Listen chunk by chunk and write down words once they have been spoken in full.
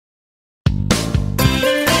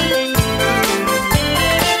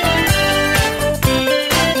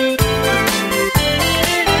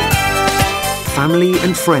family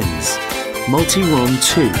and friends. Multi-Ron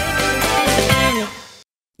 2.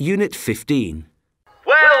 Unit 15.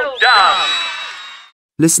 Well done!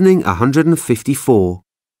 Listening 154.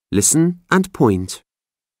 Listen and point.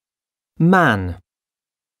 Man,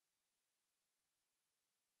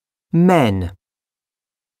 men,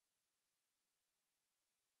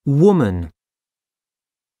 woman,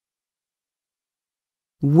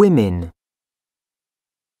 women,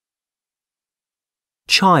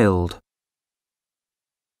 child,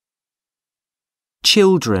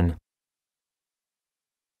 children,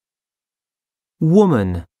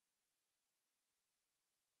 woman,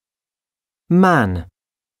 man,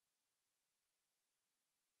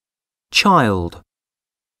 child,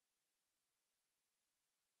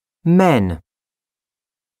 men,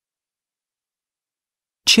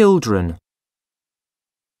 children,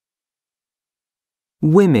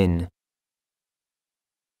 women.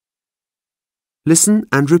 Listen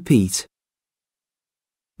and repeat.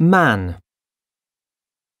 Man,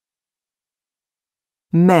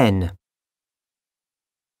 men,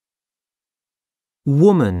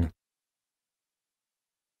 woman,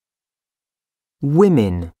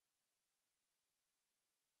 women,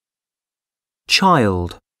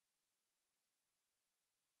 child,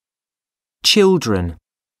 children.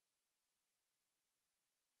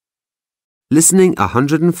 Listening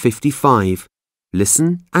 155.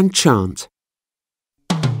 Listen and chant.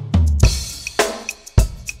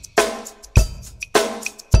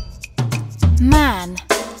 Man,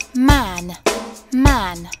 man,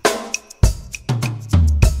 man.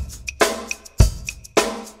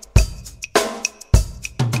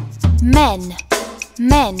 Men,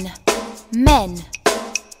 men, men.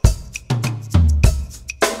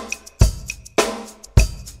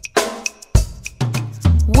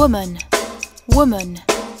 Woman, woman,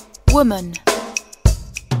 woman.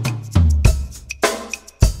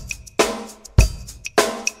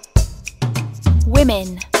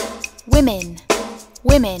 Women, women,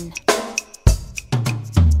 women.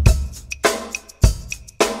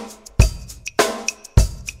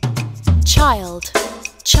 Child,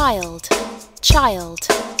 child, child.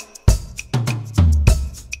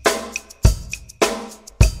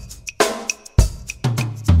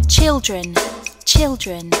 Children,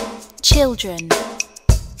 children, children.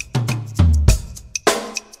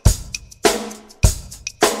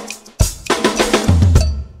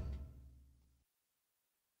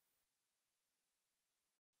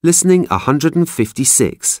 Listening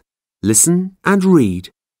 156. Listen and read.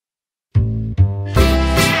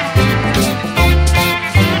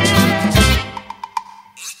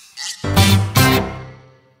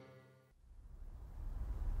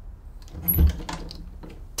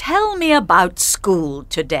 Tell me about school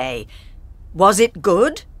today. Was it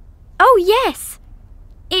good? Oh, yes.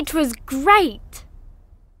 It was great.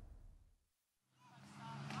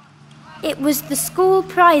 It was the school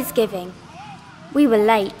prize giving. We were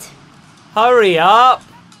late. Hurry up!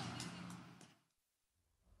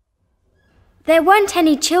 There weren't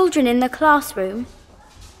any children in the classroom,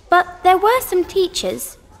 but there were some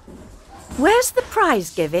teachers. Where's the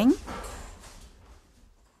prize giving?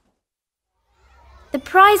 The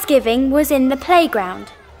prize giving was in the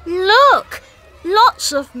playground. Look!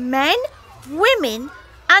 Lots of men, women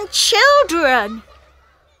and children.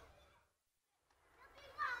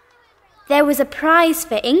 There was a prize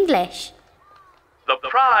for English. The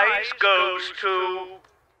prize goes to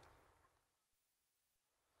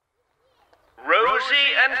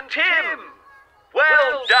Rosie and Tim.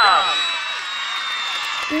 Well done!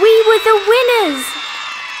 We were the winners!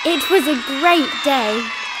 It was a great day.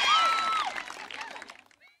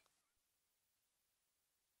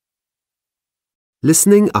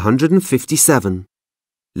 Listening 157.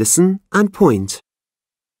 Listen and point.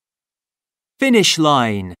 finish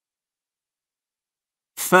line.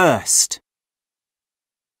 First,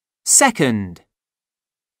 second,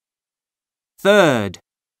 third,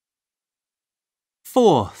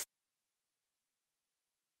 fourth,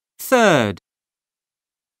 third,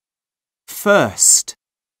 first,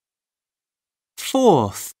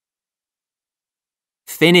 fourth,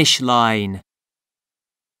 finish line,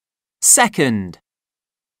 second.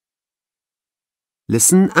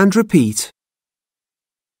 Listen and repeat.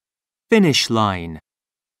 Finish line.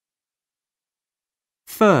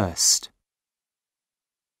 First,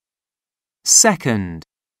 second,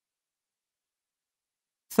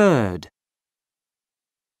 third,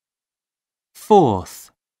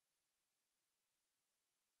 fourth.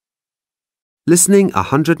 Listening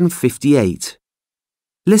 158.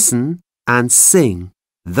 Listen and sing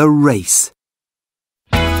The Race.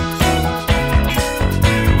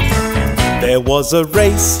 There was a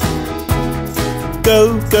race.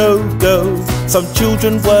 Go, go, go. Some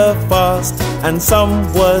children were fast and some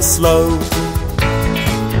were slow.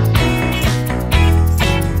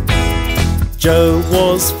 Joe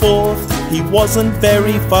was fourth, he wasn't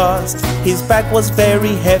very fast. His bag was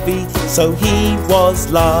very heavy, so he was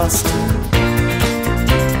last.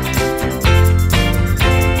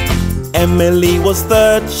 Emily was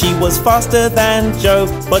third, she was faster than Joe,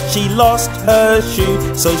 but she lost her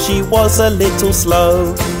shoe, so she was a little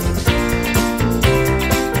slow.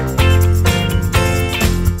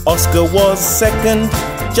 Oscar was second,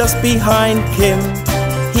 just behind Kim.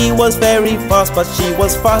 He was very fast, but she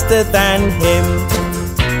was faster than him.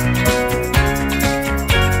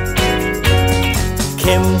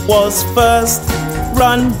 Kim was first,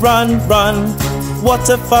 run, run, run. What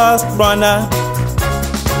a fast runner.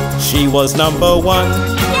 She was number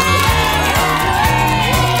one.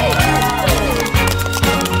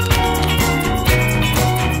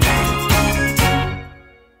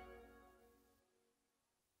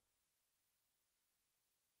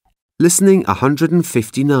 Listening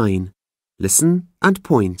 159. Listen and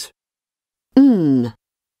point.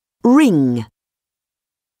 Ring.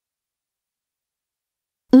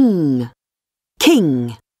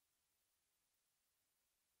 King.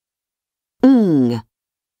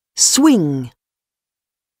 Swing.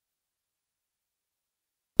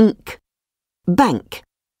 Bank.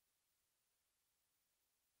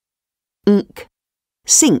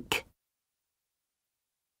 Sink.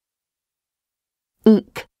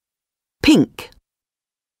 Pink.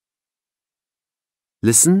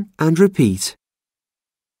 Listen and repeat.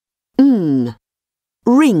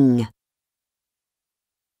 Ring.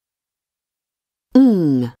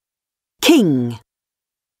 King.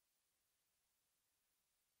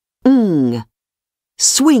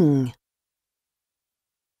 Swing.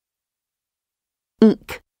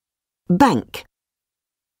 Bank.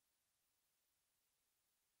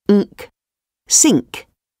 Sink.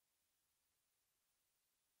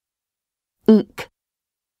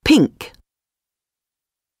 Pink.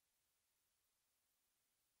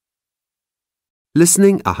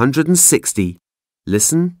 Listening 160.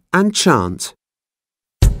 Listen and chant.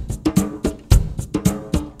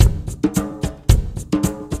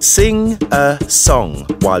 Sing a song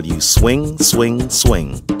while you swing, swing,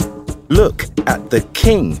 swing. Look at the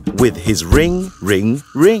king with his ring, ring,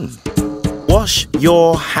 ring. Wash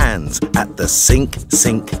your hands at the sink,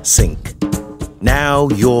 sink, sink. Now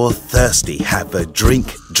you're thirsty, have a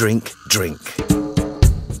drink, drink, drink.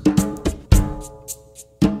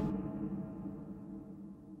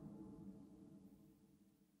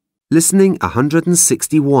 Listening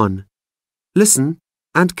 161. Listen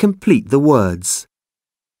and complete the words.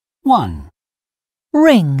 1,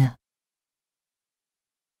 Ring.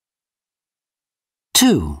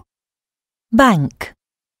 2, Bank.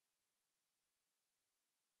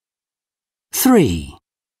 3,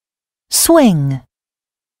 Swing.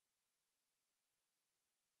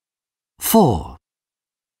 4,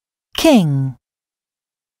 King.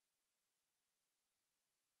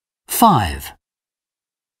 5,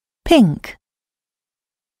 Pink.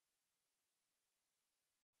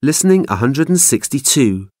 Listening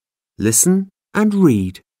 162. Listen and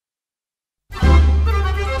read.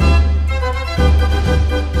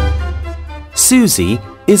 Susie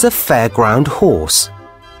is a fairground horse.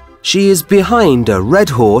 She is behind a red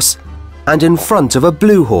horse and in front of a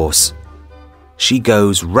blue horse. She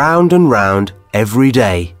goes round and round every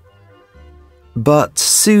day. But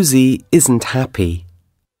Susie isn't happy.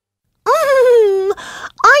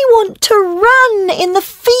 I want to run in the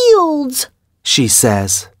fields, She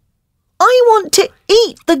says. I want to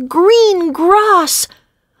eat the green grass.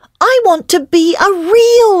 I want to be a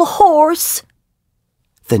real horse.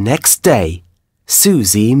 The next day,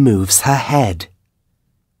 Susie moves her head.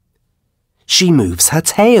 She moves her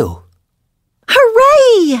tail,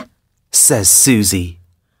 Hooray! says Susie.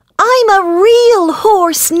 I'm a real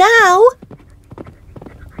horse now.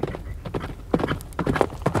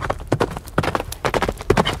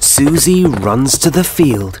 Susie runs to the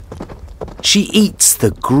field. She eats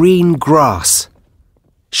the green grass.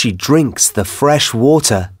 She drinks the fresh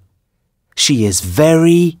water. She is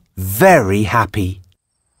very, very happy.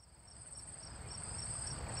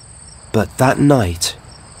 But that night,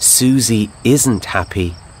 Susie isn't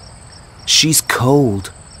happy. She's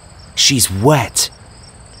cold, she's wet,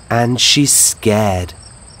 and she's scared.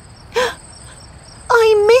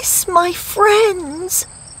 I miss my friends.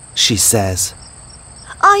 She says.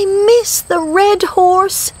 I miss the red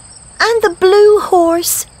horse and the blue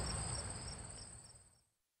horse.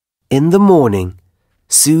 In the morning,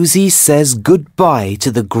 Susie says goodbye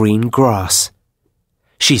to the green grass.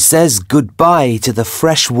 She says goodbye to the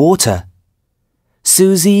fresh water.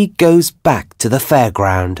 Susie goes back to the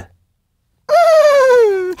fairground.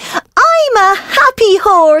 I'm a happy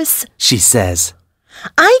horse, She says.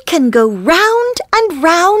 I can go round and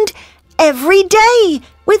round every day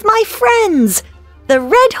with my friends, the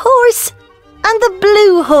red horse and the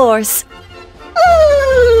blue horse.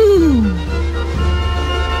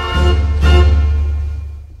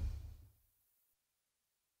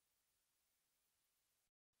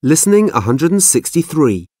 Listening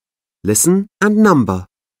 163. Listen and number.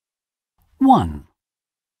 1,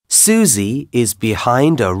 Susie is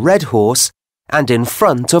behind a red horse and in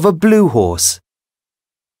front of a blue horse.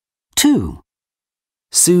 2,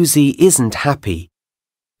 Susie isn't happy.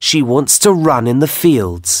 She wants to run in the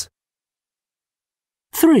fields.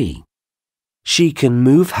 3, She can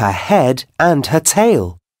move her head and her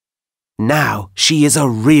tail. Now she is a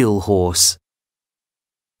real horse.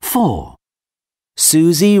 4,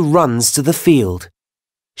 Susie runs to the field.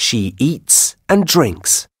 She eats and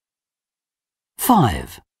drinks.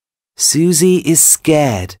 5, Susie is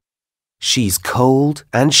scared. She's cold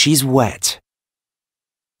and she's wet.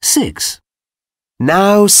 6,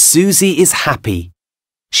 Now Susie is happy.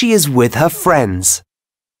 She is with her friends.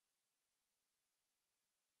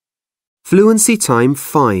 Fluency Time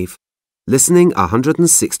 5. Listening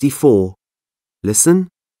 164. Listen,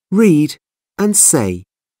 read and say.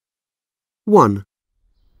 1,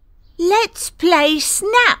 Let's play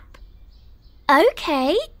Snap.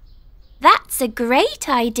 OK. That's a great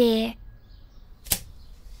idea.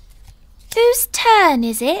 Whose turn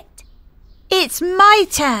is it? It's my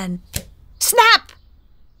turn. Snap!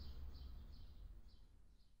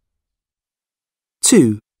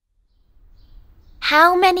 2,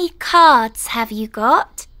 How many cards have you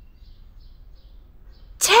got?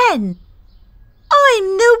 10.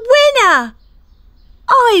 I'm the winner.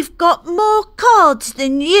 I've got more cards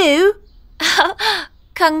than you.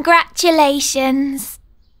 Congratulations.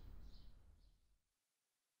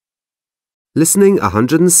 Listening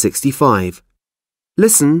 165.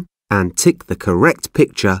 Listen and tick the correct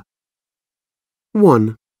picture.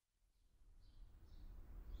 1,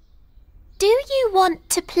 Do you want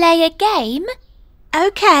to play a game?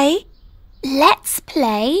 OK. Let's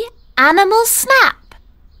play Animal Snap.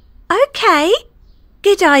 OK.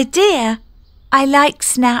 Good idea. I like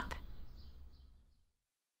Snap.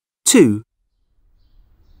 2,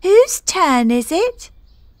 Whose turn is it?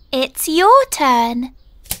 It's your turn.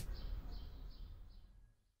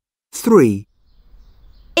 3,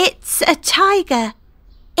 It's a tiger.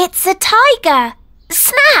 It's a tiger.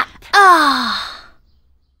 Snap! Ah!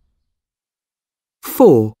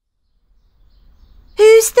 4,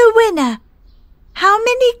 Who's the winner? How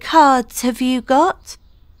many cards have you got?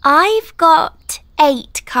 I've got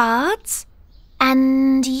 8 cards.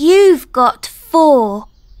 And you've got 4.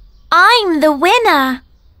 I'm the winner.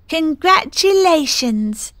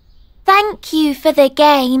 Congratulations. Thank you for the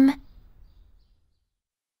game.